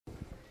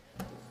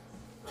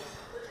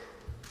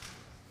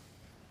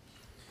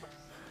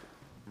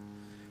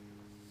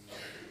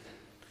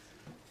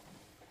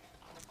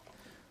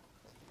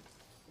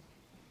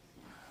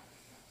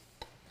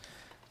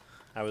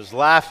I was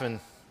laughing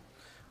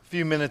a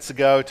few minutes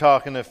ago,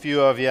 talking to a few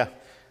of you.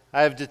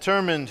 I have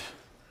determined,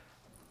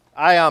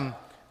 on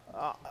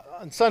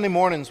Sunday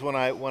mornings when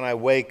I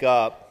wake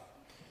up,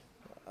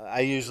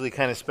 I usually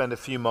kind of spend a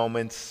few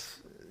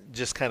moments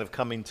just kind of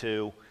coming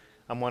to.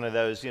 I'm one of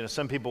those,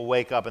 some people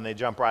wake up and they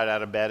jump right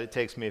out of bed. It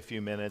takes me a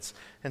few minutes.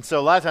 And so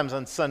a lot of times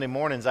on Sunday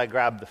mornings, I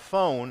grab the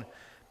phone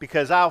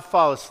because I'll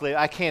fall asleep.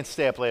 I can't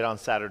stay up late on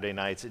Saturday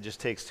nights. It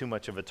just takes too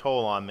much of a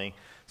toll on me.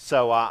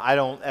 So I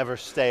don't ever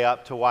stay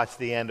up to watch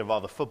the end of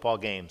all the football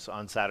games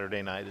on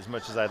Saturday night as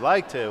much as I'd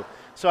like to.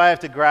 So I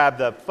have to grab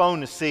the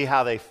phone to see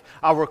how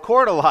I'll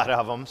record a lot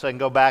of them so I can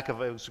go back if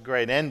it was a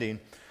great ending.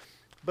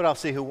 But I'll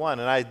see who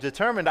won. And I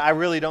determined I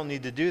really don't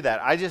need to do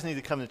that. I just need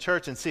to come to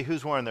church and see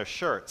who's wearing their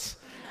shirts.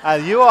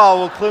 You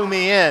all will clue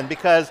me in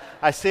because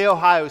I see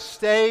Ohio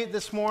State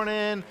this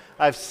morning.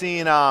 I've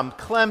seen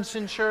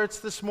Clemson shirts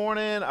this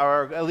morning,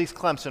 or at least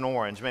Clemson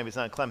orange. Maybe it's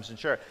not a Clemson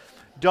shirt.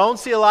 Don't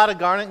see a lot of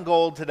garnet and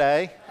gold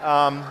today.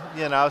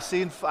 I've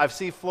seen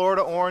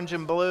Florida orange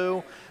and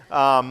blue.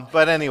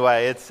 But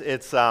anyway,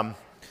 it's wear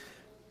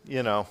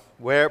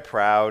it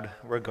proud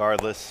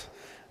regardless.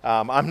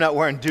 I'm not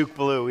wearing Duke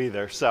blue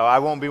either, so I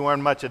won't be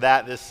wearing much of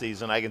that this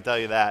season, I can tell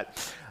you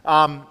that.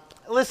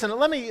 Listen,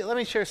 let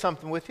me share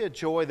something with you, a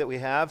joy that we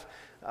have.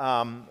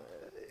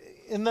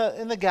 In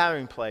the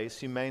gathering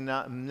place, you may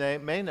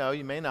know,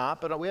 you may not,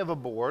 but we have a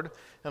board,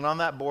 and on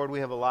that board we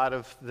have a lot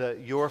of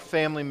your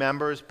family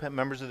members,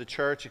 members of the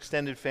church,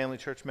 extended family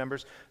church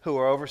members who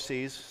are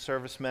overseas,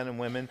 servicemen and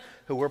women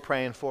who we're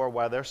praying for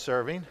while they're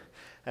serving,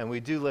 and we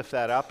do lift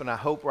that up. And I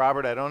hope,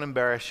 Robert, I don't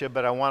embarrass you,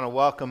 but I want to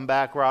welcome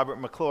back Robert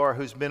McClure,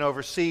 who's been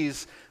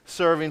overseas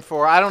serving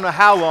for I don't know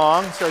how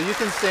long, so you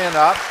can stand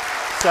up.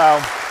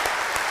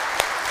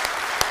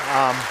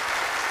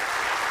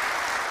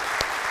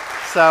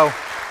 So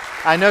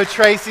I know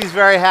Tracy's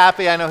very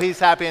happy. I know he's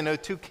happy. I know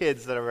two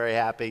kids that are very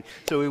happy.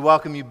 So we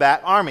welcome you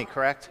back. Army,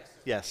 correct?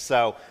 Yes.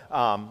 So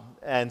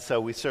so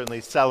we certainly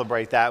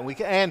celebrate that.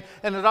 And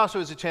it also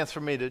is a chance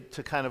for me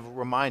to kind of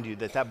remind you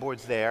that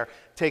board's there.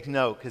 Take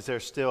note because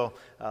there's still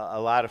a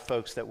lot of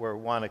folks that we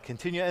want to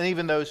continue, and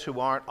even those who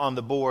aren't on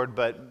the board,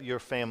 but your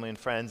family and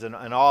friends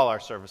and all our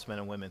servicemen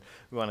and women,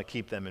 we want to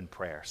keep them in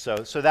prayer.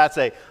 So that's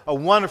a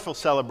wonderful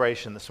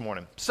celebration this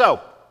morning. So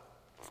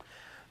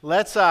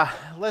let's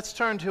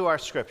turn to our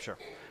scripture.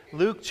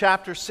 Luke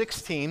chapter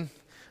 16,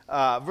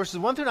 verses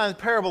 1 through 9, the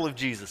parable of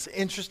Jesus.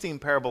 Interesting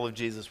parable of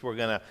Jesus we're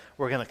gonna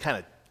kind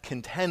of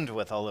contend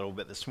with a little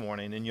bit this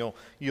morning, and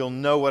you'll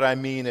know what I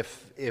mean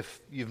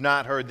if you've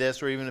not heard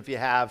this, or even if you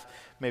have,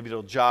 maybe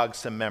it'll jog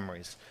some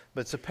memories.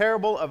 But it's a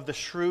parable of the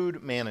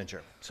shrewd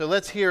manager. So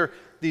let's hear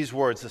these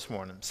words this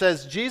morning. It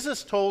says,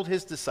 Jesus told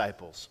his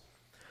disciples,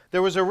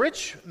 "There was a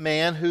rich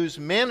man whose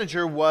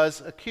manager was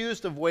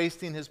accused of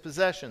wasting his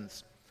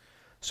possessions.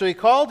 So he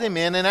called him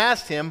in and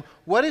asked him,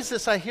 'What is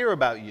this I hear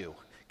about you?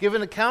 Give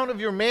an account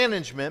of your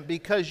management,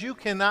 because you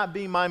cannot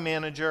be my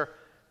manager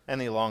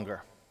any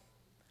longer.'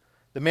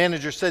 The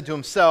manager said to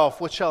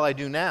himself, 'What shall I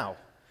do now?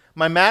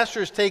 My master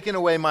has taken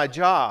away my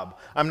job.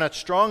 I'm not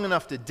strong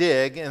enough to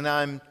dig, and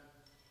I'm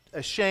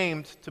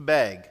ashamed to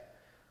beg.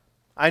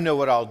 I know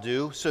what I'll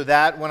do, so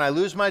that when I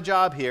lose my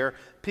job here,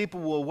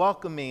 people will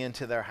welcome me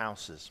into their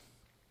houses.'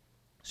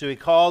 So he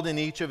called in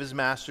each of his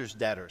master's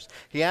debtors.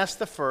 He asked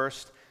the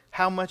first,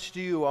 'How much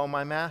do you owe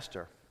my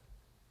master?'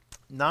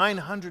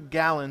 900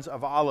 gallons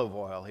of olive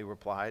oil,' he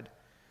replied.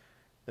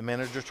 The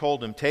manager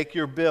told him, 'Take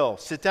your bill,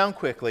 sit down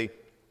quickly,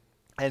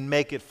 and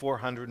make it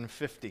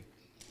 450.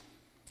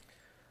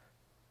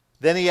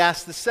 Then he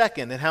asked the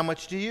second, 'And how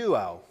much do you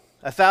owe?'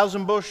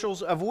 1,000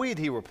 bushels of wheat,'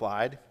 he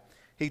replied.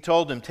 He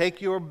told him,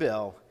 'Take your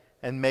bill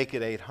and make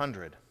it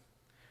 800.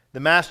 The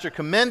master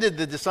commended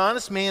the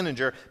dishonest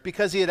manager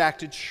because he had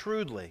acted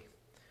shrewdly.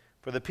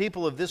 For the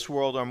people of this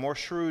world are more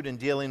shrewd in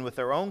dealing with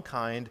their own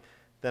kind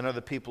than are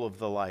the people of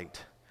the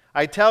light.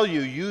 I tell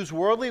you, use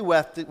worldly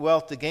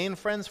wealth to gain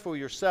friends for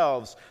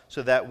yourselves,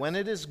 so that when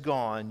it is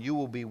gone, you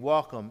will be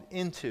welcomed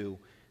into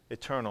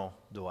eternal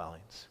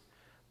dwellings.'"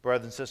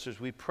 Brothers and sisters,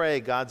 we pray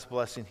God's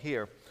blessing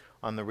here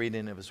on the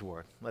reading of his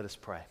word. Let us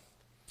pray.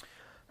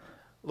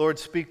 Lord,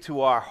 speak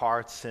to our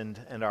hearts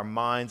and our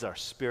minds, our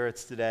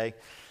spirits today.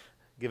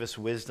 Give us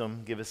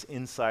wisdom, give us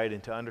insight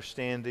into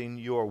understanding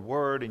your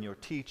word and your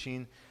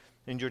teaching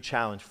and your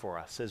challenge for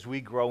us. As we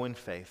grow in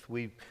faith,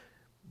 we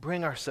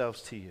bring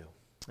ourselves to you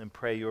and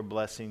pray your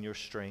blessing, your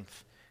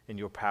strength, and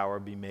your power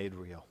be made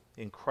real.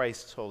 In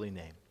Christ's holy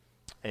name,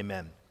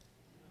 amen.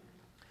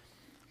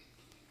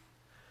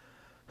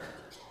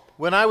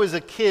 When I was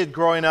a kid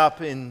growing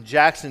up in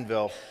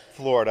Jacksonville,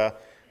 Florida,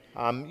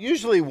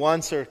 usually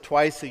once or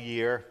twice a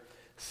year,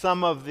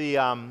 some of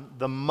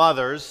the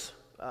mothers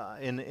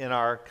in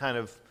our kind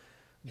of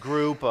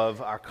group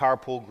of our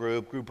carpool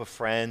group of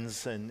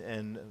friends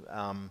and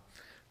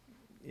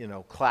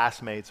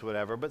classmates,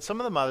 whatever. But some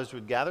of the mothers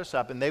would gather us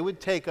up and they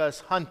would take us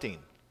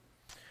hunting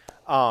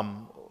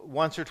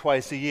once or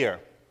twice a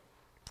year.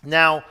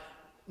 Now,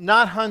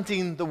 not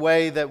hunting the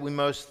way that we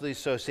mostly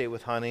associate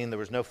with hunting. There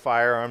was no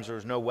firearms, there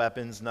was no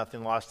weapons,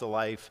 nothing lost to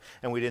life,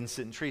 and we didn't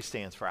sit in tree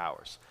stands for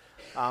hours.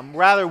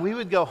 Rather, we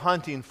would go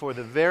hunting for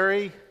the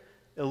very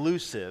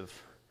elusive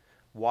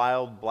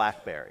wild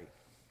blackberry.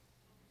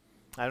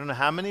 I don't know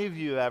how many of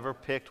you ever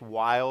picked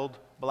wild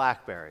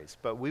blackberries,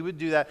 but we would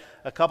do that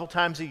a couple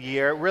times a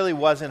year. It really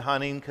wasn't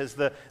hunting because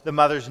the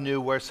mothers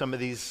knew where some of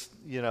these,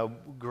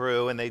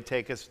 grew, and they'd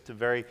take us to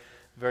very,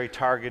 very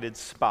targeted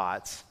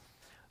spots.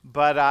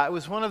 But it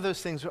was one of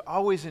those things we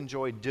always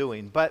enjoyed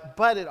doing, but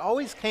it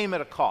always came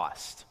at a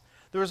cost.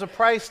 There was a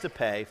price to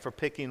pay for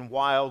picking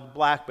wild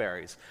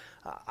blackberries.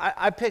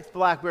 I picked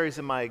blackberries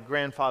in my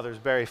grandfather's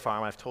berry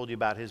farm. I've told you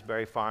about his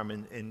berry farm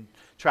in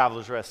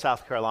Travelers Rest,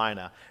 South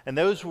Carolina. And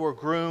those were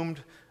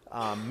groomed,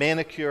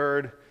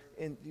 manicured,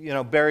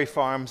 berry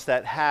farms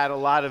that had a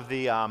lot of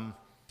the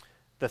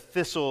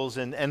thistles.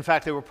 And in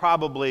fact, they were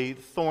probably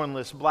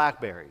thornless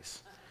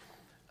blackberries.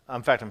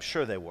 In fact, I'm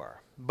sure they were.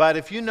 But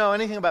if you know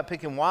anything about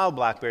picking wild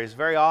blackberries,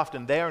 very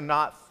often they are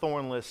not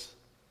thornless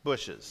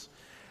bushes.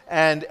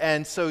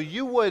 And so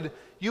you would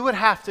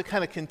have to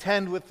kind of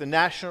contend with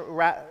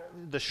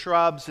the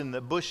shrubs and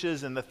the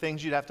bushes and the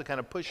things you'd have to kind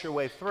of push your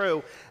way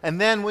through. And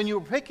then when you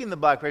were picking the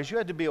blackberries, you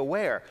had to be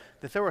aware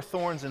that there were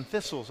thorns and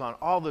thistles on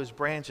all those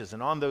branches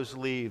and on those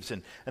leaves.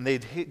 And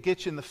they'd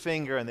get you in the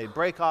finger, and they'd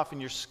break off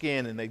in your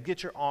skin, and they'd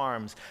get your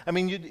arms. I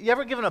mean, you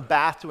ever given a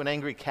bath to an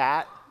angry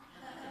cat?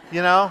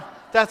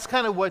 That's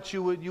kind of what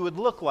you would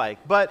look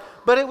like. But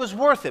it was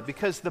worth it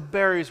because the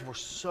berries were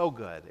so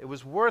good. It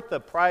was worth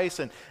the price.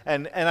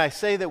 And I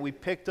say that we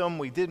picked them.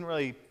 We didn't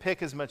really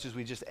pick as much as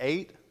we just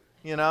ate.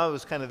 It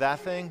was kind of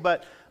that thing.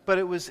 But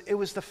it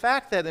was the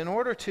fact that in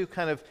order to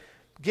kind of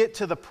get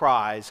to the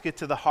prize, get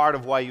to the heart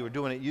of why you were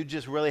doing it, you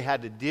just really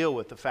had to deal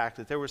with the fact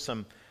that there were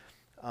some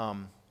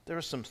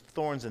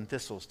thorns and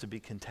thistles to be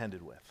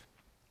contended with.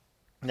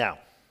 Now,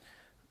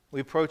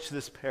 we approach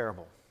this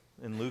parable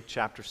in Luke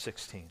chapter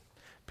 16.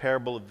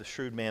 Parable of the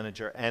shrewd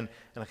manager, and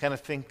I kind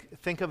of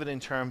think of it in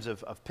terms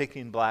of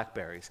picking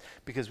blackberries,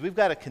 because we've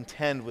got to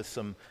contend with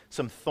some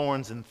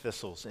thorns and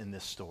thistles in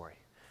this story.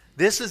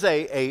 This is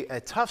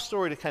a tough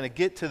story to kind of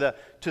get to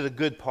the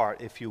good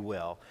part, if you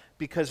will,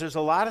 because there's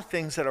a lot of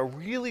things that are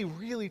really,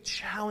 really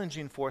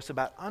challenging for us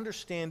about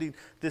understanding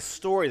this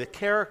story. The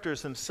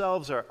characters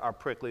themselves are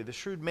prickly. The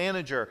shrewd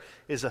manager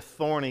is a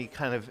thorny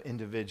kind of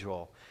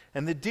individual,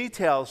 and the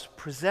details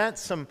present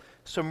some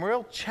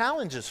real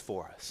challenges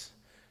for us.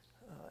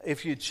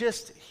 If you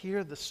just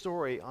hear the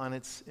story on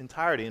its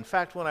entirety. In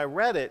fact, when I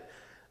read it,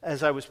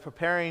 as I was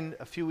preparing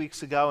a few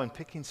weeks ago and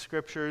picking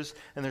scriptures,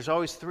 and there's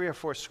always 3 or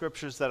 4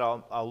 scriptures that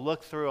I'll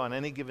look through on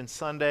any given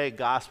Sunday,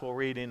 gospel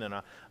reading, and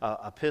a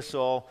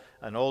epistle,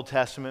 an Old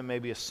Testament,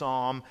 maybe a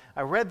psalm.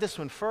 I read this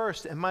one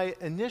first, and my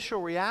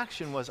initial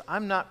reaction was,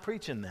 I'm not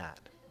preaching that.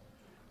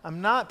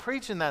 I'm not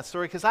preaching that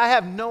story because I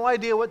have no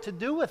idea what to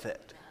do with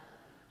it.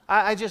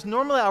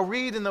 Normally I'll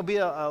read and there'll be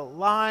a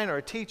line or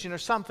a teaching or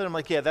something. I'm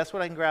like, yeah, that's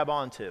what I can grab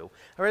onto.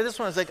 I read this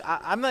one, I was like,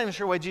 I'm not even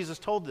sure why Jesus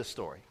told this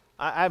story.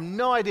 I have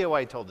no idea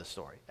why he told this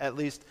story, at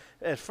least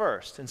at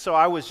first. And so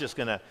I was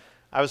going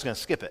to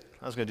skip it.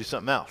 I was going to do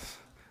something else,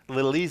 a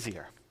little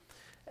easier.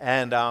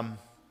 And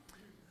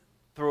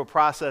through a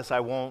process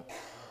I won't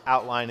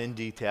outline in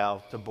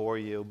detail to bore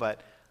you, but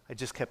I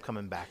just kept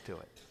coming back to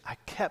it. I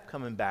kept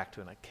coming back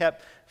to it. And I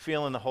kept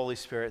feeling the Holy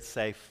Spirit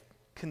say,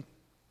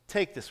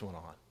 take this one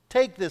on.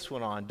 Take this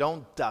one on.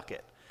 Don't duck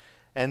it.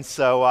 And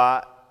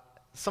so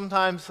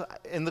sometimes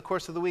in the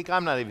course of the week,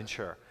 I'm not even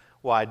sure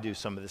why I do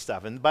some of this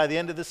stuff. And by the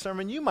end of the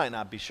sermon, you might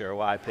not be sure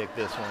why I picked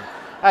this one.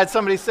 I had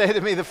somebody say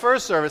to me the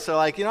first service, they're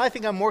like, I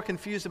think I'm more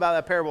confused about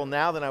that parable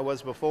now than I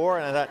was before.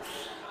 And I thought,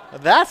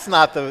 that's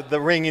not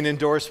the ringing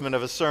endorsement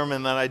of a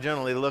sermon that I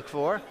generally look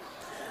for.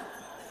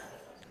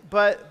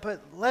 But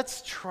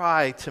let's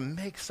try to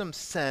make some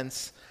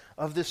sense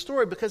of this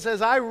story, because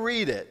as I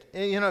read it,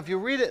 if you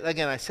read it,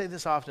 again, I say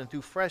this often,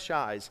 through fresh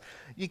eyes,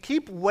 you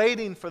keep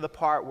waiting for the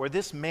part where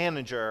this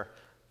manager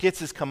gets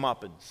his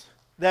comeuppance,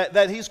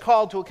 that he's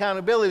called to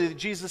accountability, that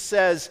Jesus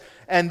says,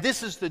 and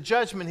this is the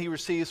judgment he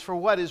receives for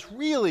what is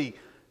really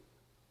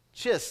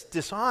just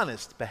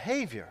dishonest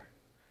behavior.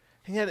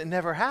 And yet it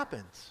never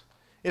happens.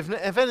 If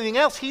anything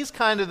else, he's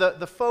kind of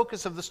the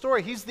focus of the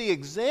story. He's the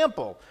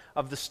example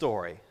of the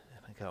story.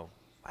 And I go,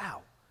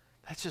 wow,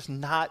 that's just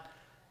not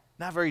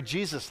very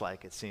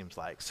Jesus-like, it seems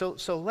like. So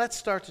let's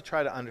start to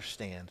try to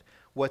understand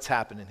what's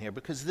happening here,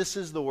 because this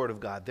is the Word of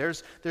God.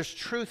 There's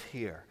truth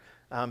here.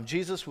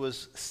 Jesus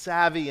was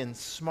savvy and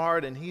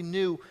smart, and he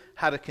knew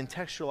how to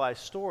contextualize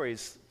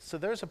stories. So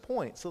there's a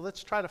point. So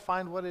let's try to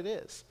find what it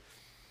is.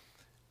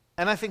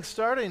 And I think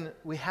starting,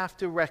 we have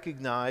to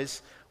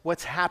recognize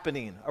what's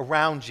happening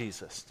around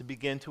Jesus to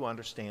begin to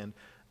understand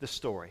the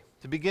story,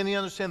 to begin to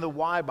understand the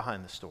why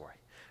behind the story.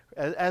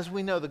 As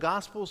we know, the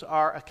Gospels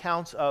are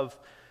accounts of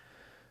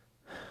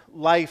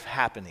life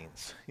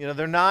happenings.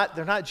 They're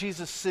not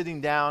Jesus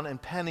sitting down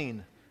and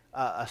penning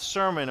a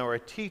sermon or a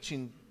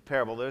teaching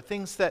parable. They're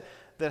things that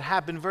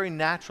happen very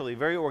naturally,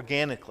 very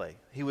organically.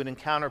 he would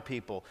encounter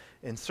people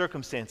in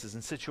circumstances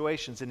and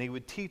situations, and he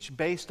would teach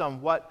based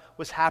on what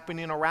was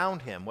happening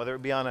around him, whether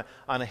it be on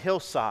a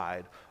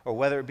hillside, or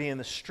whether it be in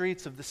the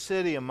streets of the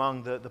city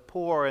among the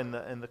poor and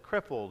the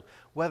crippled,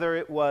 whether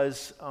it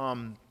was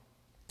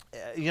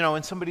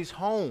in somebody's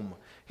home.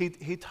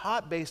 He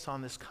taught based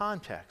on this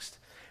context.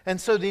 And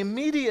so the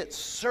immediate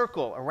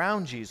circle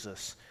around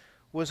Jesus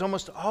was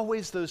almost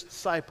always those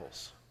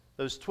disciples.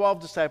 Those 12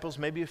 disciples,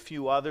 maybe a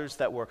few others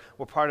that were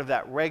part of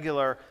that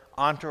regular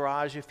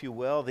entourage, if you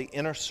will, the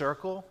inner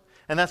circle.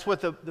 And that's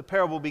what the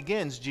parable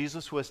begins.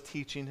 Jesus was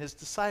teaching his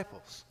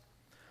disciples.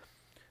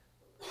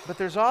 But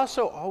there's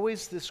also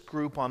always this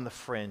group on the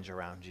fringe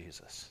around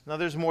Jesus. Now,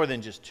 there's more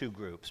than just two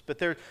groups, but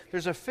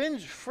there's a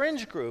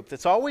fringe group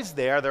that's always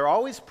there. They're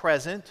always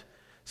present.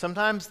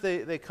 Sometimes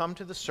they come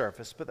to the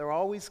surface, but they're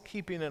always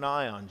keeping an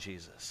eye on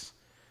Jesus.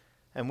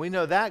 And we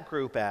know that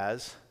group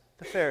as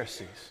the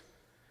Pharisees.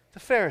 The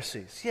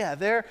Pharisees, yeah,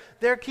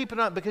 they're keeping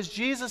up because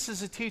Jesus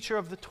is a teacher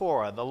of the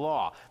Torah, the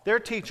law. They're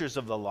teachers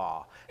of the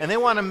law, and they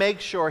want to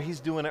make sure he's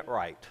doing it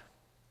right.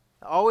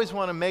 They always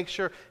want to make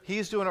sure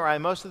he's doing it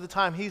right. Most of the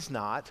time he's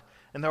not,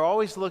 and they're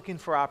always looking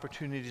for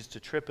opportunities to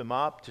trip him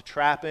up, to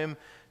trap him,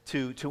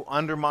 to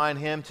undermine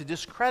him, to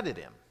discredit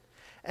him.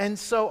 And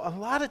so a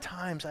lot of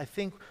times I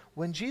think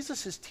when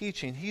Jesus is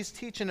teaching, he's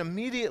teaching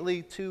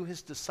immediately to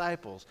his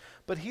disciples,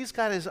 but he's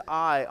got his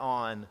eye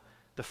on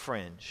the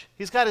fringe.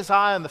 He's got his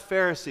eye on the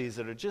Pharisees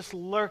that are just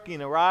lurking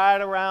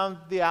right around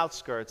the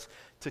outskirts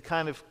to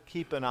kind of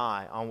keep an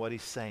eye on what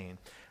he's saying.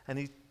 And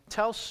he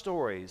tells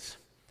stories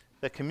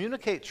that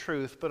communicate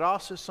truth, but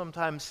also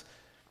sometimes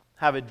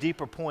have a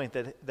deeper point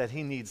that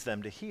he needs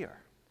them to hear.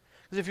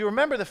 Because if you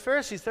remember the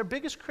Pharisees, their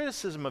biggest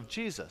criticism of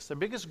Jesus, their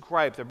biggest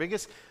gripe, their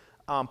biggest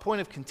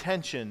point of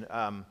contention,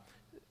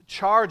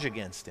 charge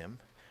against him,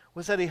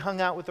 was that he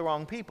hung out with the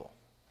wrong people.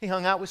 He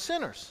hung out with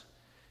sinners.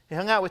 He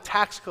hung out with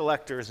tax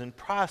collectors and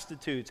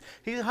prostitutes.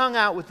 He hung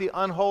out with the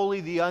unholy,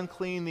 the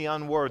unclean, the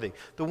unworthy,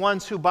 the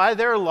ones who by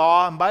their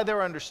law and by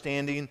their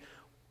understanding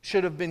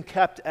should have been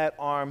kept at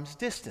arm's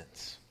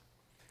distance.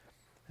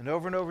 And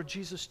over,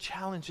 Jesus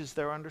challenges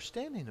their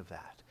understanding of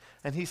that.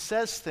 And he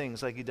says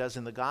things like he does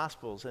in the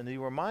Gospels, and he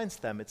reminds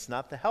them it's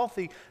not the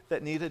healthy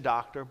that need a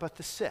doctor, but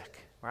the sick,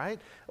 right?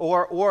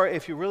 Or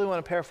if you really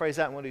want to paraphrase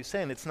that in what he's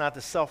saying, it's not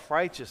the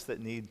self-righteous that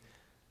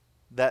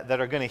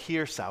are going to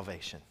hear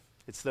salvation.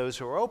 It's those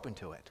who are open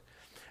to it.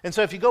 And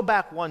so if you go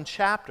back one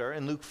chapter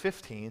in Luke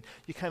 15,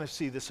 you kind of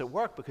see this at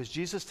work because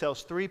Jesus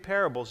tells three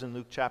parables in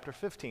Luke chapter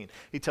 15.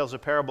 He tells a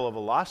parable of a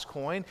lost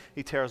coin,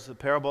 he tells the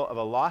parable of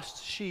a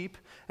lost sheep,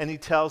 and he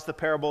tells the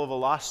parable of a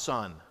lost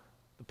son,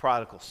 the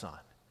prodigal son,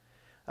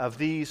 of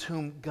these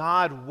whom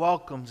God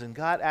welcomes and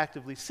God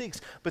actively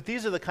seeks. But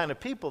these are the kind of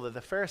people that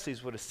the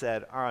Pharisees would have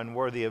said are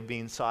unworthy of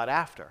being sought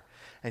after.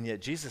 And yet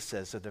Jesus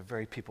says they're the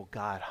very people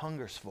God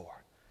hungers for.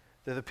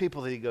 They're the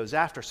people that he goes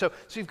after. So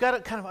you've got to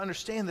kind of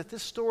understand that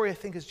this story, I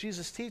think, is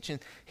Jesus teaching.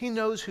 He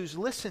knows who's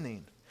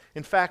listening.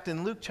 In fact,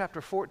 in Luke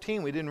chapter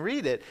 14, we didn't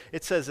read it,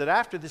 it says that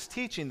after this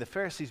teaching, the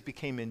Pharisees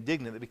became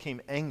indignant. They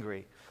became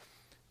angry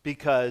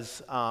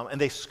because, and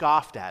they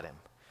scoffed at him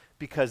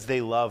because they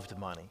loved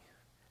money.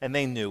 And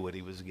they knew what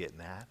he was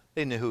getting at.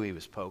 They knew who he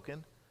was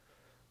poking.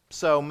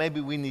 So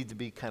maybe we need to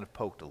be kind of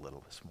poked a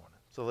little this morning.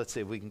 So let's see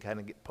if we can kind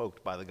of get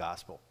poked by the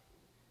gospel.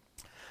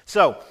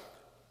 So,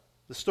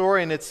 the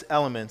story and its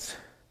elements,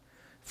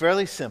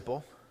 fairly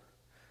simple,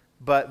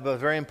 but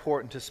very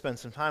important to spend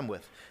some time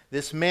with.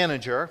 This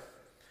manager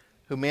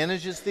who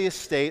manages the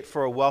estate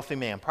for a wealthy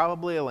man,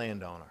 probably a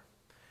landowner,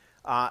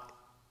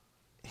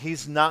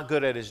 he's not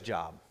good at his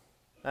job.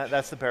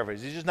 That's the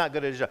paraphrase. He's just not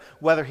good at his job.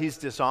 Whether he's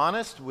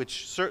dishonest,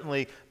 which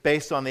certainly,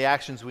 based on the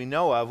actions we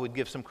know of, would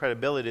give some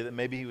credibility that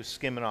maybe he was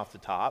skimming off the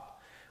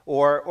top,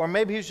 or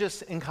maybe he's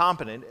just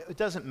incompetent. It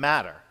doesn't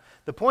matter.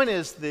 The point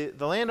is the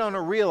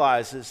landowner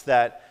realizes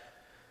that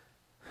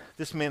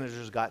this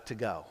manager's got to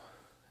go.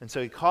 And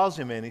so he calls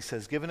him in. He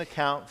says, give an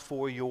account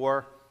for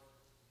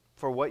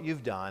what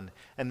you've done,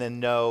 and then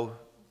know,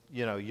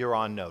 you're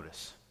on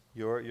notice.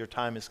 Your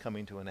time is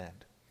coming to an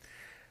end.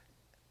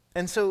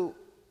 And so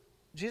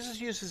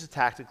Jesus uses a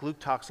tactic Luke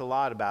talks a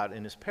lot about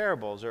in his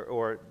parables,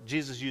 or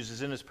Jesus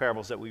uses in his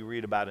parables that we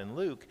read about in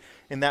Luke,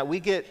 in that we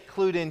get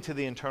clued into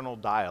the internal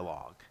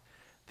dialogue.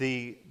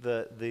 The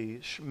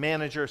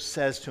manager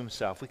says to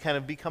himself, we kind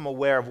of become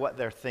aware of what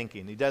they're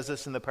thinking. He does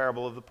this in the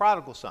parable of the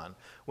prodigal son,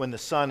 when the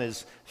son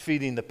is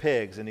feeding the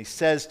pigs, and he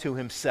says to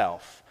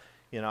himself,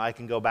 I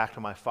can go back to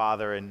my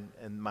father, and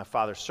my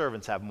father's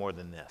servants have more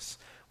than this.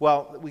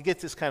 Well, we get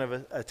this kind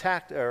of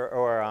attack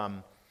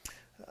or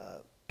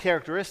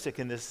characteristic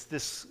in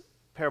this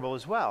parable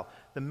as well.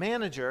 The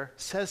manager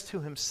says to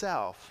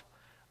himself,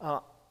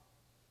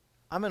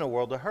 I'm in a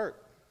world of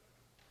hurt.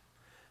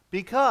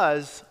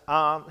 Because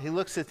he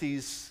looks at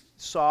these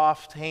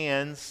soft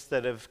hands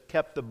that have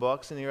kept the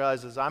books, and he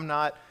realizes, I'm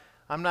not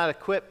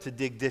equipped to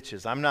dig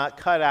ditches. I'm not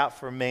cut out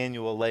for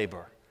manual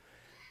labor.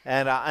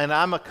 And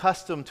I'm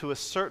accustomed to a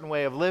certain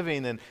way of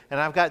living, and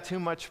I've got too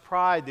much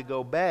pride to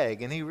go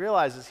beg. And he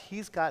realizes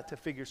he's got to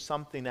figure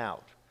something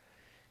out.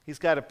 He's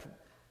got to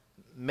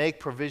make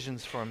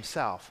provisions for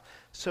himself.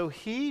 So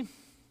he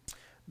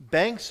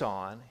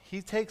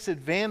takes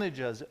advantage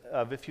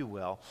of, if you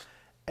will,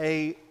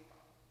 a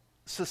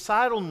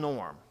societal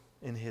norm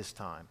in his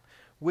time,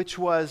 which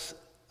was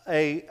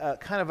a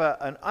kind of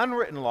an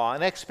unwritten law,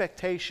 an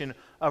expectation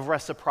of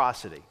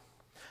reciprocity.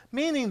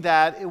 Meaning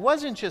that it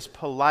wasn't just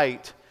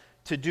polite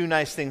to do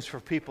nice things for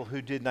people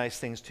who did nice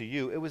things to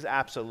you. It was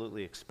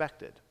absolutely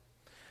expected.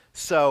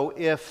 So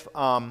if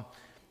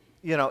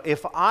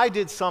I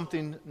did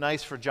something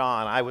nice for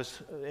John, I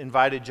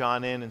invited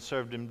John in and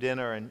served him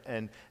dinner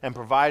and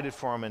provided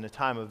for him in a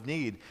time of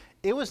need,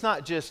 it was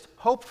not just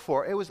hoped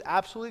for, it was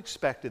absolutely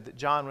expected that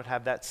John would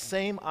have that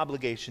same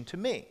obligation to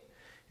me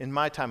in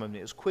my time of need.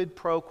 It was quid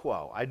pro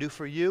quo. I do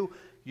for you,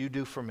 you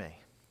do for me.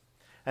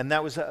 And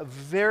that was a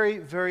very,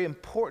 very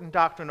important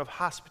doctrine of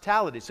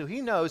hospitality. So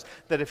he knows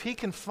that if he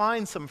can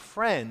find some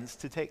friends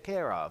to take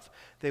care of,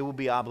 they will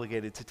be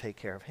obligated to take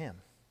care of him.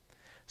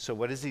 So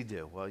what does he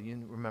do? Well,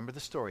 you remember the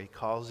story. He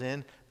calls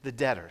in the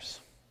debtors,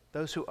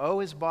 those who owe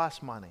his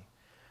boss money.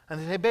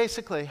 And they say,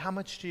 basically, how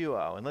much do you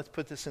owe? And let's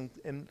put this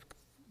in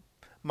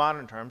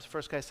modern terms. The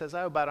first guy says,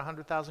 I owe about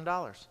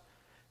 $100,000. He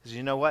says,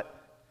 you know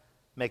what?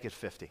 Make it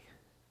 50. You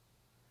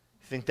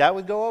think that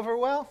would go over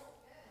well?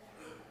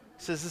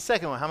 He says, the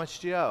second one, how much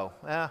do you owe?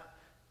 I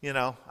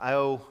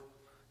owe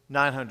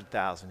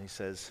 $900,000. He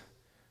says,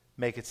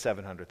 make it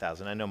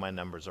 $700,000. I know my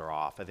numbers are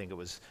off. I think it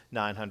was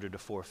 $900 to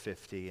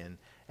 $450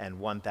 and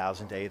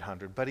 $1,000 to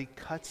 $800. But he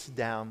cuts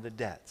down the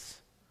debts.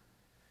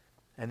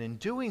 And in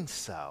doing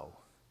so,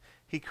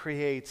 he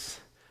creates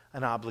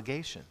an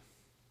obligation.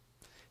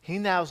 He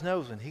now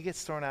knows when he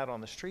gets thrown out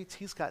on the streets,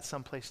 he's got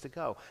someplace to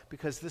go.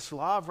 Because this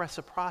law of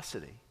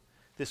reciprocity,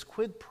 this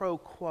quid pro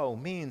quo,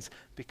 means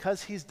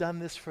because he's done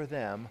this for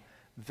them,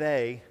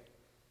 they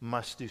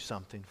must do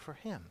something for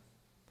him.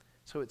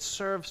 So it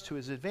serves to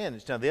his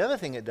advantage. Now, the other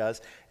thing it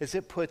does is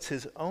it puts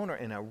his owner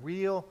in a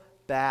real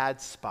bad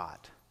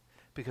spot.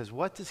 Because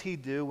what does he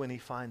do when he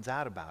finds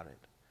out about it?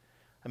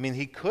 I mean,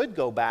 he could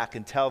go back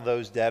and tell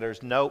those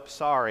debtors, nope,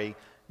 sorry,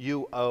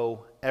 you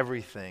owe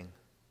everything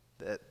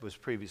that was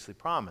previously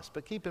promised.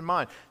 But keep in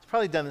mind, he's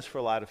probably done this for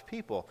a lot of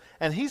people.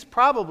 And he's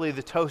probably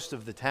the toast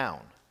of the town.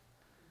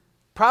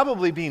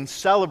 Probably being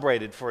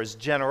celebrated for his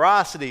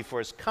generosity, for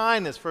his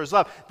kindness, for his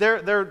love.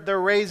 They're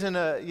raising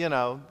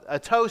a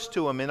toast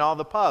to him in all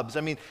the pubs.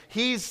 I mean,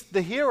 he's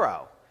the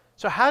hero.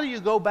 So how do you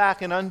go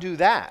back and undo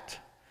that?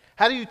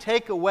 How do you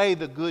take away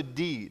the good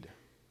deed?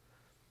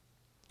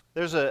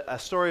 There's a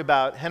story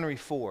about Henry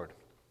Ford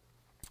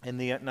in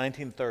the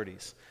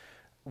 1930s.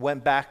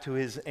 Went back to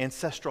his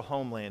ancestral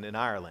homeland in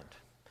Ireland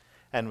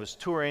and was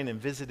touring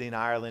and visiting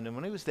Ireland. And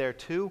when he was there,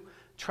 two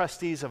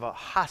trustees of a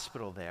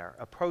hospital there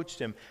approached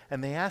him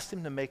and they asked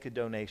him to make a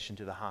donation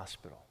to the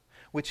hospital,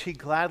 which he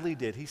gladly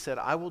did. He said,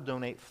 I will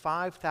donate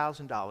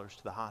 $5,000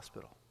 to the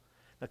hospital.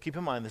 Now keep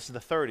in mind, this is the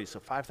 30s, so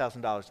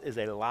 $5,000 is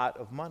a lot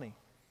of money.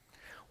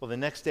 Well, the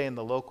next day in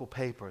the local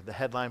paper, the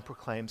headline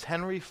proclaims,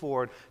 Henry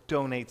Ford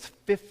donates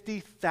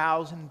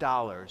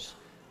 $50,000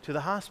 to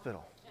the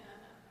hospital.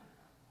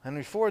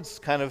 Henry Ford's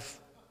kind of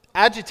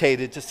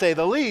agitated, to say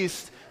the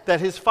least, that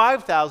his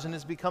 $5,000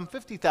 has become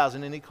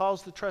 $50,000. And he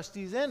calls the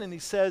trustees in and he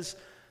says,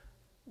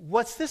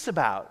 what's this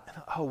about?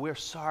 Oh, we're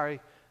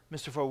sorry,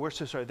 Mr. Ford, we're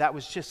so sorry. That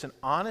was just an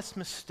honest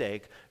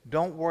mistake.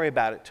 Don't worry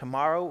about it.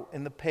 Tomorrow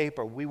in the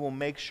paper, we will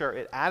make sure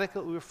it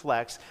adequately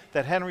reflects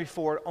that Henry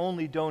Ford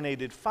only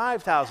donated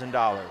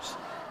 $5,000.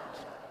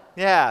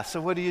 Yeah,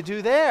 so what do you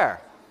do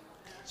there?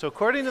 So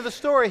according to the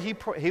story,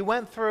 he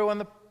went through on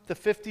the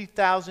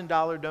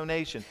 $50,000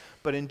 donation.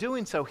 But in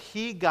doing so,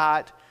 he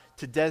got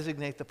to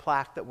designate the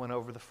plaque that went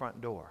over the front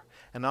door.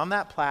 And on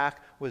that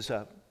plaque was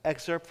an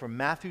excerpt from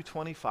Matthew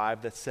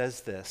 25 that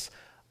says this,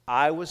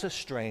 I was a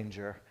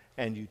stranger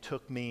and you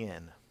took me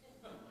in.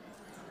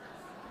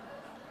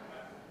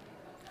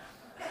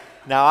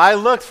 Now, I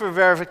looked for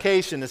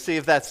verification to see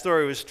if that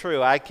story was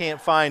true. I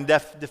can't find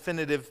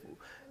definitive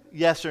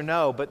yes or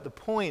no, but the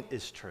point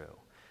is true.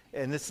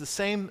 And it's the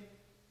same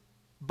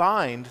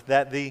bind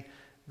that the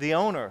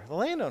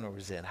landowner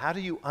was in. How do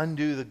you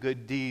undo the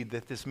good deed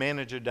that this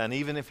manager done,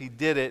 even if he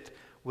did it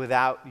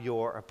without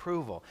your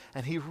approval?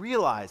 And he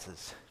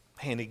realizes,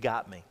 man, he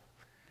got me.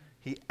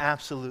 He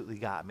absolutely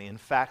got me. In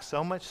fact,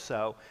 so much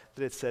so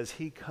that it says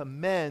he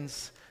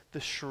commends the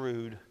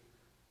shrewd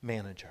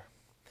manager.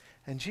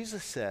 And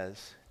Jesus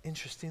says,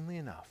 interestingly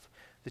enough,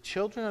 the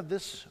children of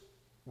this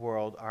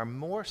world are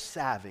more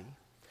savvy,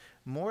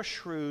 more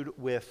shrewd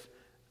with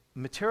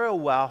material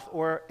wealth,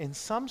 or in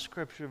some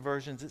scripture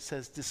versions it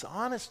says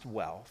dishonest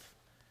wealth,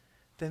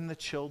 than the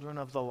children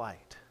of the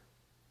light.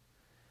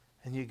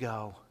 And you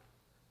go,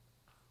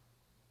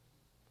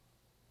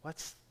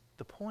 what's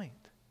the point?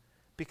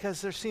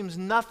 Because there seems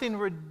nothing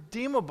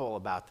redeemable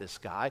about this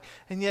guy,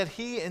 and yet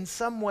he in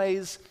some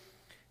ways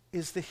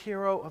is the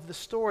hero of the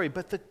story.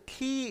 But the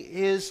key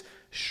is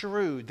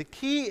shrewd. The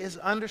key is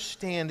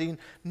understanding,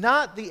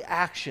 not the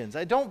actions.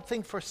 I don't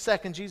think for a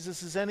second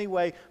Jesus is any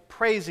way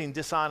praising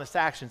dishonest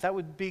actions. That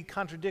would be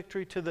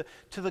contradictory to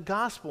the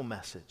gospel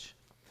message.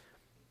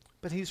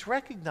 But he's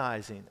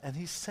recognizing and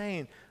he's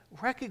saying,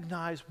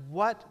 recognize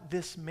what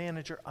this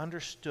manager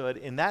understood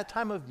in that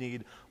time of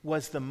need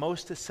was the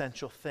most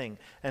essential thing.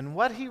 And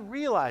what he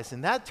realized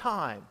in that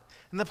time,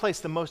 in the place,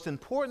 the most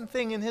important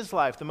thing in his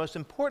life, the most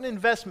important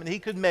investment he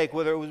could make,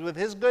 whether it was with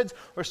his goods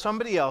or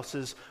somebody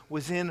else's,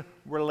 was in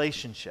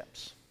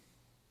relationships.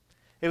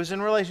 It was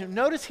in relationships.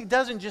 Notice he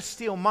doesn't just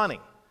steal money.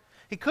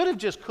 He could have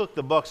just cooked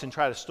the books and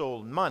tried to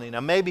steal money. Now,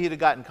 maybe he'd have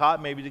gotten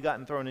caught, maybe he'd have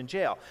gotten thrown in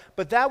jail.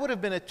 But that would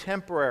have been a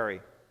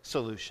temporary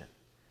solution.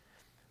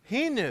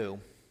 He knew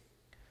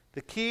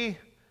the key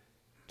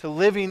to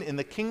living in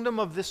the kingdom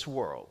of this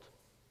world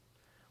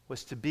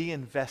was to be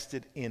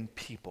invested in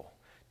people,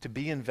 to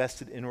be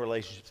invested in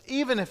relationships,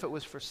 even if it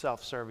was for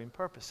self-serving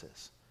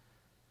purposes.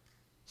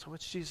 So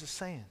what's Jesus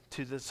saying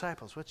to the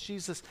disciples? What's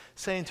Jesus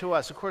saying to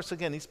us? Of course,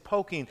 again, he's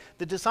poking.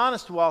 The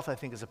dishonest wealth, I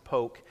think, is a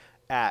poke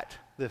at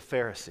the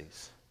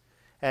Pharisees.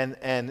 And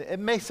it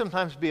may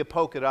sometimes be a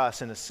poke at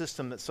us in a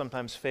system that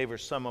sometimes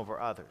favors some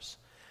over others.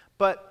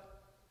 But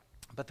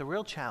the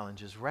real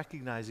challenge is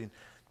recognizing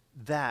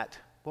that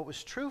what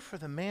was true for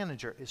the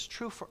manager is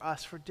true for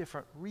us for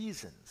different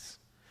reasons.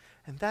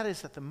 And that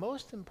is that the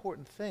most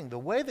important thing, the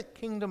way the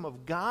kingdom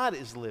of God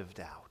is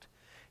lived out,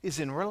 is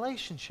in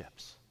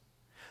relationships.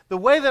 The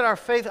way that our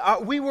faith,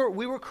 we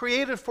were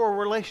created for a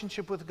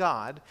relationship with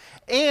God,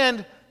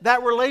 and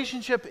that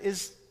relationship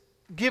is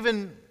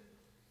given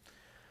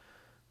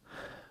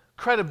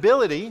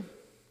credibility,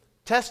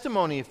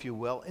 testimony, if you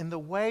will, in the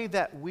way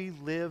that we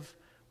live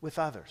with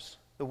others,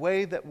 the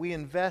way that we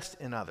invest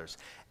in others.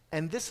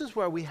 And this is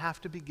where we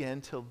have to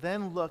begin to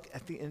then look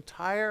at the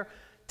entire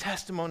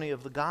testimony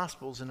of the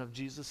Gospels and of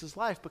Jesus'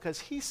 life, because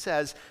he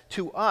says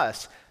to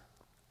us,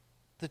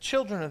 the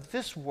children of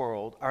this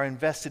world are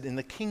invested in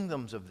the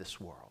kingdoms of this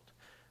world,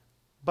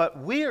 but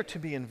we are to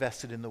be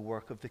invested in the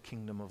work of the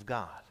kingdom of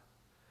God.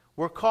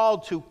 We're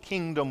called to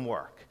kingdom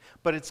work,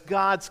 but it's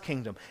God's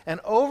kingdom. And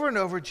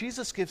over,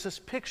 Jesus gives us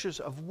pictures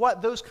of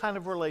what those kind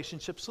of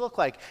relationships look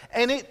like.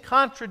 And it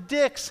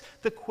contradicts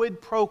the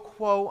quid pro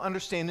quo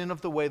understanding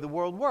of the way the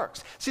world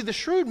works. See, the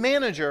shrewd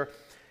manager,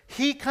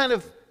 he kind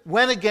of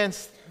went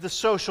against the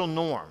social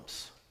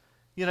norms.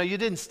 You know, you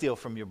didn't steal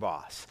from your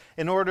boss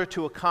in order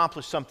to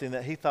accomplish something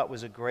that he thought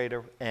was a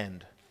greater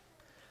end.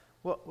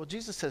 Well,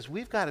 Jesus says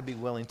we've got to be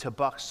willing to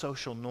buck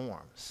social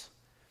norms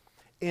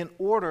in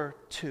order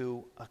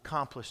to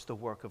accomplish the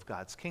work of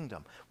God's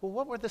kingdom. Well,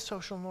 what were the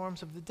social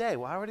norms of the day?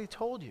 Well, I already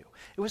told you.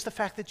 It was the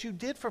fact that you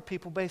did for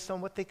people based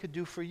on what they could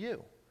do for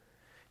you.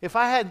 If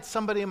I had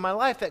somebody in my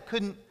life that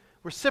couldn't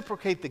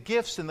reciprocate the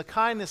gifts and the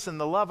kindness and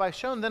the love I've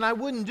shown, then I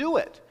wouldn't do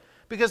it.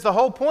 Because the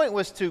whole point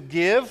was to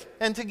give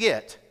and to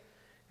get.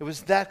 It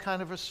was that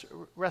kind of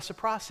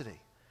reciprocity.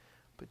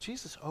 But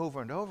Jesus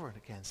over and over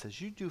again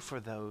says, you do for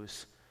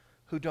those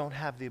who don't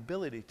have the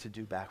ability to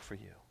do back for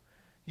you.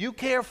 You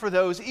care for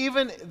those,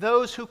 even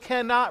those who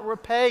cannot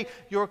repay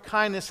your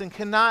kindness and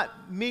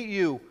cannot meet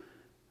you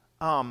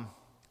on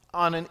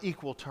an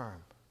equal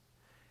term.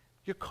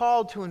 You're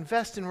called to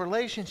invest in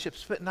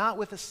relationships, but not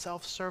with a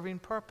self-serving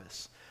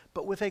purpose,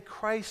 but with a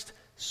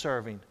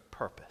Christ-serving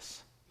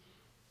purpose.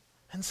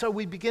 And so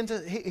we begin to,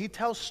 he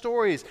tells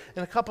stories.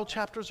 In a couple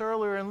chapters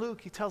earlier in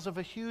Luke, he tells of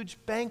a huge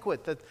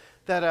banquet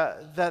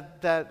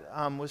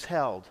that was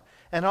held.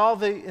 And all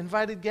the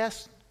invited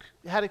guests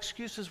had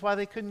excuses why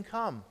they couldn't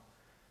come.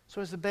 So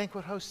as the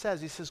banquet host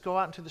says, he says, go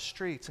out into the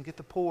streets and get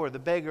the poor, the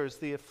beggars,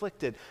 the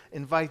afflicted,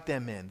 invite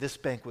them in. This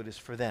banquet is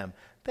for them.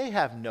 They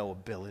have no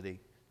ability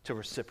to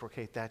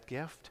reciprocate that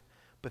gift,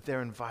 but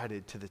they're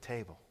invited to the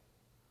table.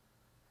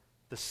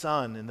 The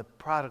son and the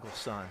prodigal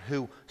son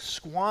who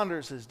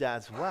squanders his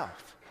dad's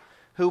wealth,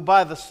 who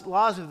by the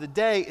laws of the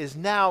day is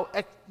now,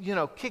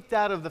 kicked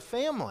out of the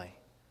family.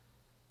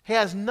 He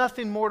has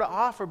nothing more to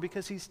offer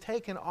because he's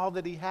taken all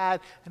that he had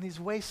and he's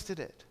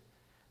wasted it.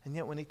 And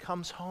yet when he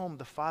comes home,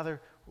 the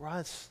father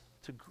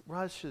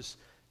rushes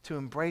to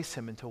embrace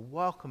him and to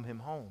welcome him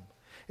home.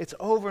 It's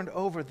over and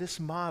over this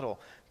model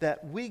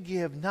that we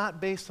give not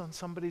based on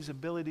somebody's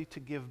ability to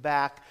give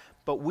back,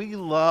 but we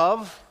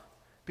love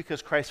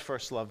because Christ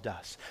first loved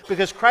us.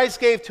 Because Christ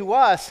gave to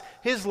us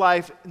his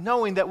life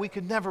knowing that we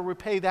could never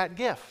repay that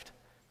gift.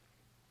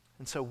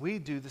 And so we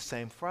do the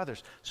same for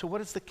others. So what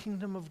does the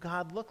kingdom of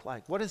God look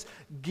like? What does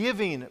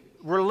giving,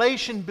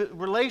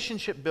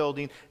 relationship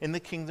building in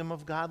the kingdom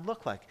of God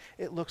look like?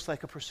 It looks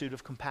like a pursuit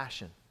of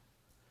compassion.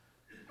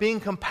 Being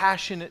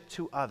compassionate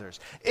to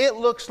others. It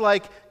looks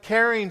like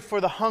caring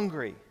for the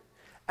hungry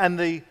and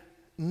the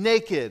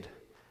naked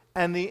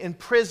and the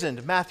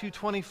imprisoned, Matthew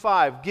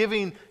 25,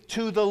 giving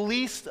to the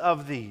least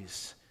of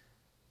these,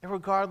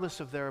 regardless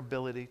of their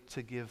ability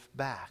to give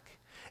back.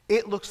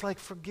 It looks like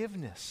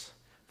forgiveness,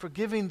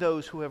 forgiving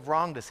those who have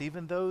wronged us,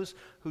 even those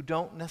who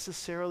don't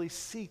necessarily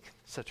seek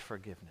such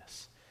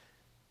forgiveness.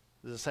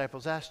 The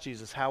disciples asked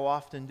Jesus, how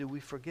often do we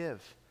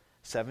forgive?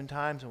 7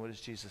 times, and what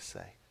does Jesus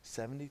say?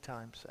 70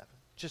 times 7.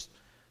 Just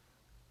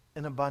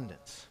in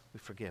abundance we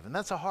forgive. And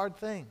that's a hard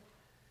thing.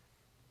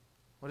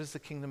 What does the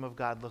kingdom of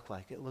God look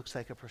like? It looks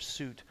like a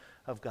pursuit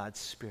of God's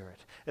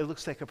Spirit. It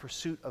looks like a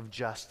pursuit of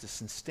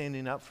justice and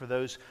standing up for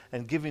those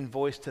and giving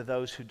voice to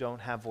those who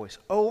don't have voice.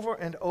 Over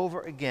and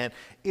over again,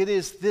 it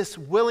is this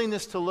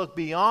willingness to look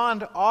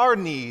beyond our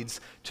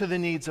needs to the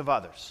needs of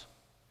others.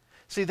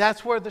 See,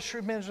 that's where the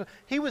shrewd manager,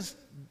 he was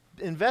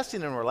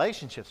investing in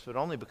relationships, but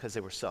only because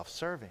they were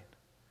self-serving.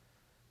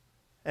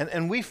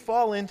 And we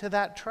fall into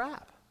that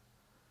trap.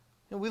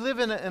 And we live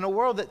in a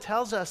world that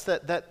tells us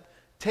that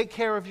take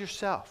care of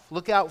yourself.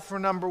 Look out for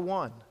number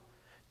one.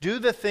 Do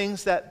the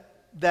things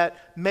that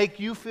make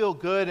you feel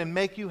good and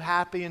make you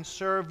happy and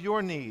serve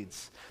your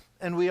needs.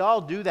 And we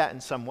all do that in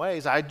some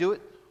ways. I do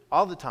it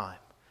all the time.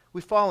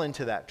 We fall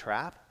into that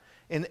trap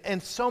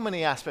in so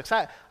many aspects.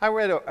 I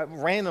read a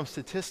random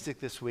statistic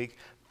this week.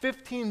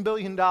 $15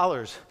 billion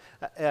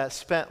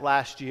spent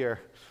last year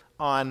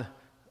on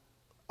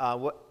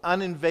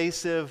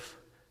uninvasive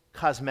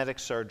cosmetic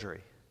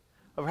surgery.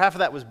 Over half of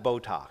that was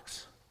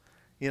Botox.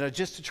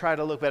 Just to try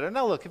to look better.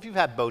 Now, look, if you've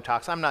had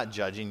Botox, I'm not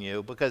judging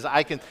you because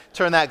I can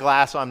turn that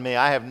glass on me.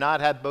 I have not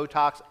had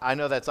Botox. I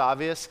know that's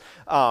obvious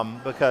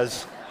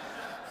because...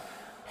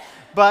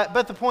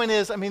 But the point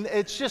is,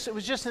 it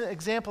was just an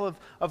example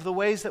of the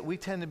ways that we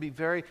tend to be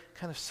very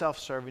kind of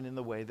self-serving in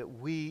the way that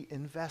we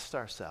invest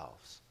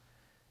ourselves.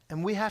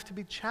 And we have to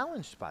be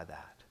challenged by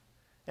that.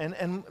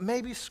 And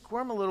maybe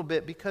squirm a little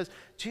bit because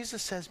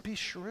Jesus says, be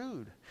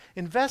shrewd.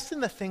 Invest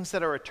in the things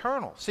that are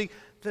eternal. See,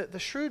 the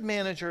shrewd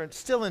manager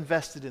still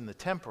invested in the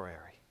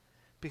temporary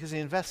because he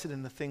invested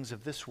in the things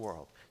of this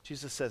world.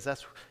 Jesus says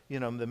that's,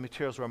 the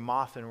materials where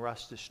moth and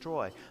rust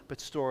destroy, but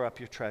store up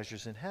your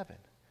treasures in heaven.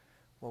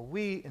 Well,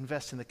 we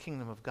invest in the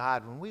kingdom of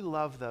God when we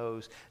love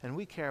those and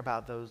we care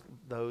about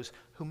those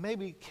who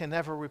maybe can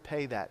never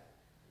repay that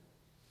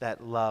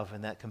love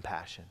and that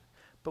compassion.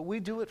 But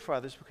we do it for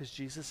others because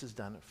Jesus has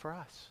done it for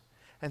us.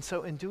 And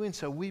so in doing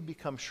so, we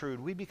become shrewd.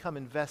 We become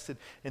invested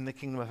in the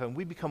kingdom of heaven.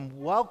 We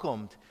become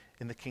welcomed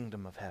in the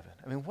kingdom of heaven.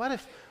 What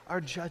if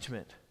our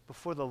judgment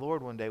before the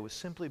Lord one day was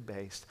simply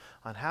based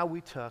on how we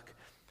took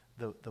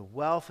the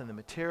wealth and the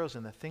materials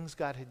and the things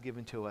God had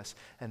given to us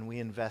and we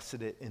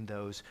invested it in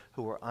those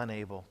who were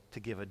unable to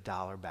give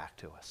 $1 back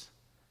to us?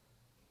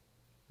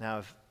 Now,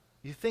 if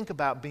you think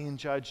about being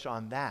judged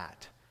on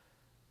that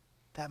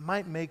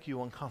might make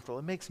you uncomfortable.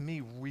 It makes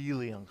me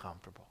really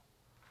uncomfortable.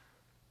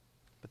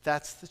 But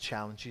that's the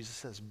challenge. Jesus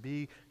says,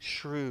 be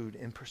shrewd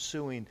in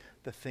pursuing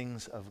the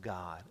things of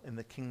God, in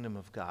the kingdom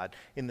of God,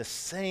 in the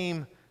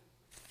same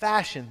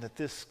fashion that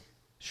this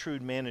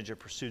shrewd manager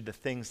pursued the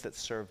things that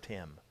served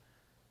him.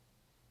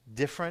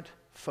 Different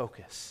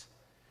focus,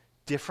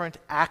 different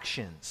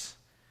actions,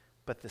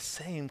 but the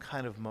same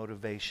kind of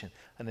motivation,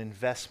 an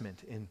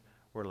investment in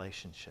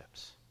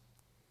relationships.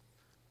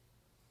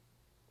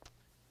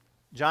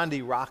 John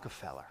D.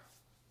 Rockefeller,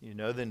 you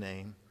know the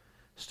name,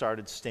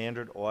 started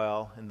Standard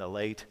Oil in the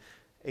late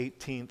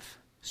 18th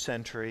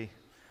century.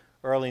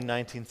 Early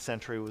 19th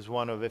century, was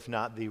one of, if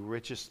not the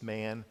richest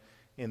man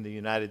in the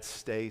United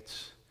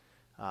States,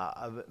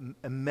 of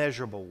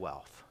immeasurable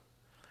wealth.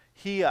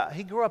 He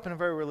grew up in a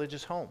very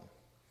religious home.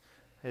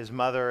 His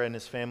mother and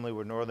his family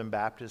were Northern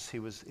Baptists. He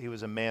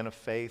was a man of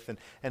faith.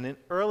 And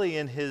early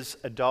in his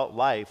adult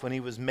life, when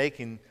he was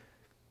making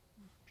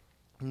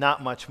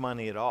not much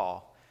money at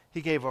all, he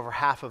gave over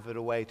half of it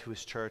away to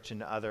his church and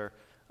to other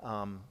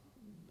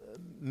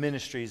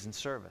ministries and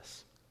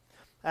service.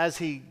 As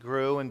he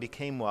grew and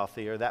became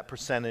wealthier, that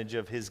percentage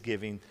of his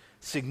giving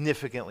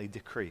significantly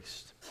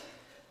decreased.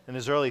 In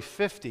his early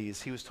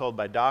 50s, he was told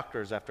by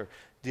doctors after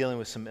dealing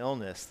with some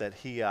illness that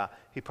he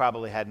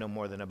probably had no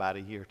more than about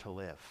a year to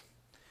live.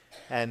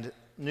 And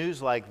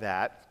news like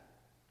that,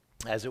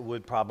 as it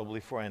would probably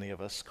for any of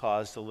us,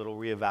 caused a little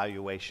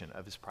reevaluation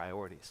of his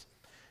priorities.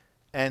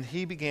 And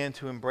he began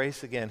to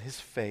embrace again his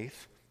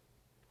faith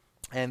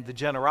and the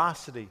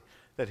generosity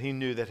that he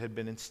knew that had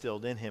been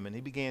instilled in him. And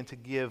he began to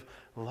give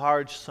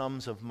large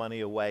sums of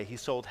money away. He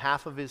sold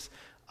half of his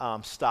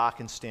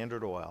stock in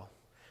Standard Oil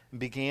and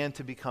began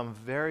to become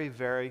very,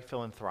 very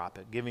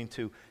philanthropic, giving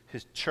to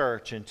his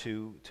church and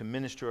to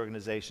ministry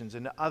organizations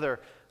and to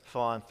other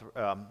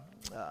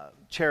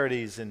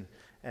charities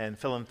and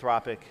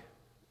philanthropic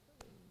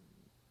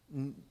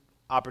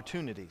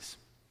opportunities.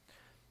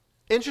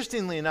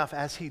 Interestingly enough,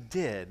 as he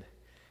did,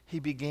 he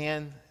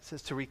began, it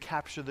says, to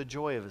recapture the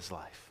joy of his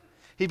life.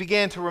 He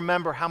began to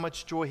remember how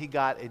much joy he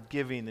got at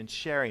giving and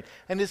sharing,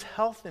 and his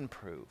health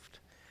improved.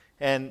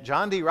 And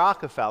John D.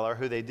 Rockefeller,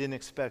 who they didn't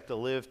expect to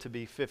live to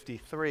be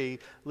 53,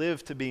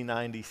 lived to be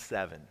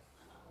 97.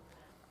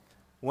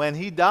 When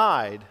he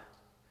died,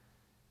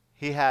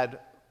 he had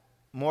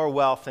more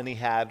wealth than he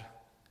had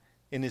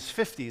in his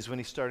 50s when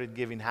he started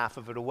giving half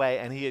of it away,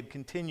 and he had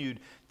continued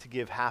to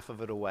give half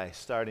of it away,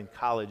 starting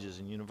colleges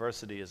and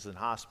universities and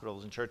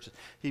hospitals and churches.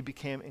 He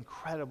became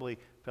incredibly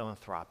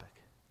philanthropic.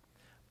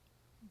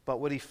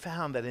 But what he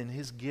found that in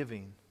his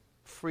giving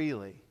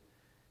freely,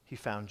 he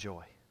found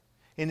joy.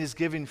 In his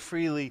giving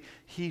freely,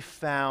 he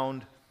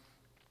found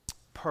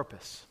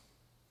purpose,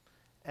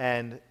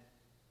 and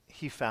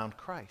he found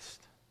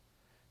Christ.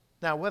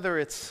 Now, whether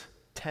it's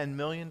 $10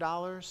 million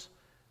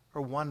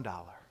or $1. The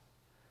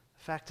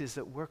fact is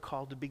that we're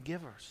called to be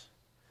givers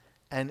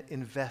and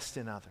invest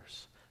in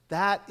others.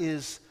 That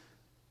is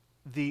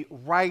the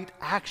right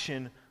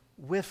action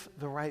with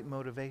the right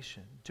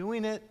motivation.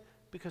 Doing it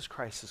because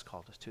Christ has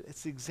called us to.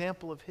 It's the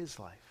example of his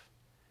life.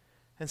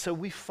 And so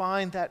we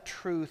find that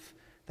truth,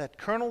 that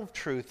kernel of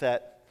truth,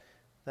 that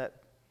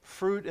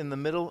fruit in the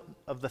middle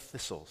of the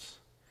thistles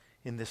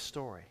in this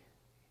story.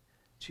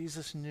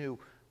 Jesus knew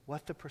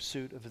what the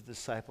pursuit of his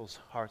disciples'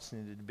 hearts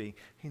needed to be.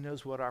 He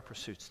knows what our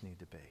pursuits need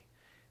to be.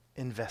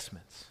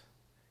 Investments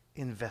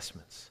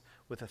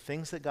with the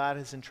things that God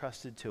has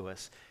entrusted to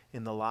us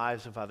in the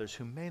lives of others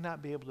who may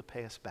not be able to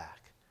pay us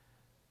back.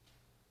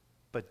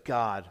 But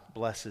God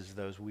blesses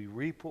those. We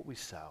reap what we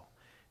sow.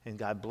 And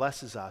God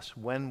blesses us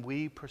when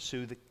we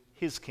pursue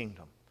his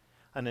kingdom,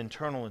 an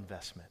internal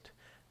investment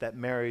that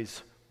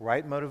marries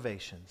right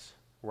motivations,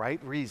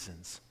 right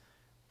reasons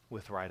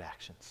with right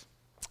actions.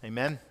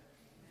 Amen?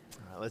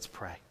 All right, let's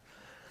pray.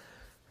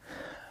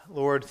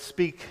 Lord,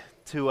 speak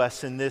to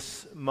us in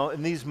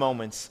these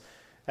moments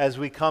as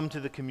we come to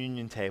the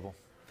communion table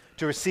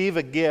to receive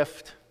a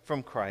gift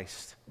from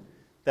Christ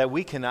that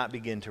we cannot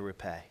begin to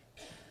repay.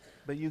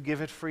 But you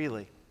give it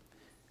freely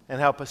and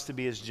help us to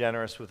be as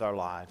generous with our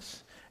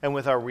lives and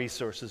with our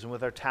resources and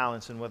with our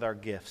talents and with our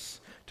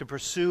gifts to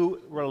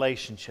pursue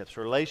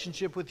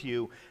relationship with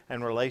you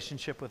and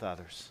relationship with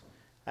others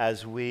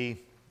as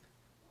we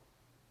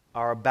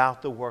are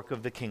about the work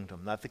of the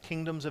kingdom, not the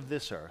kingdoms of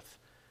this earth,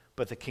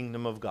 but the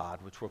kingdom of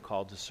God, which we're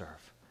called to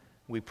serve.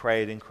 We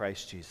pray it in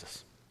Christ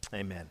Jesus.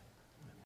 Amen.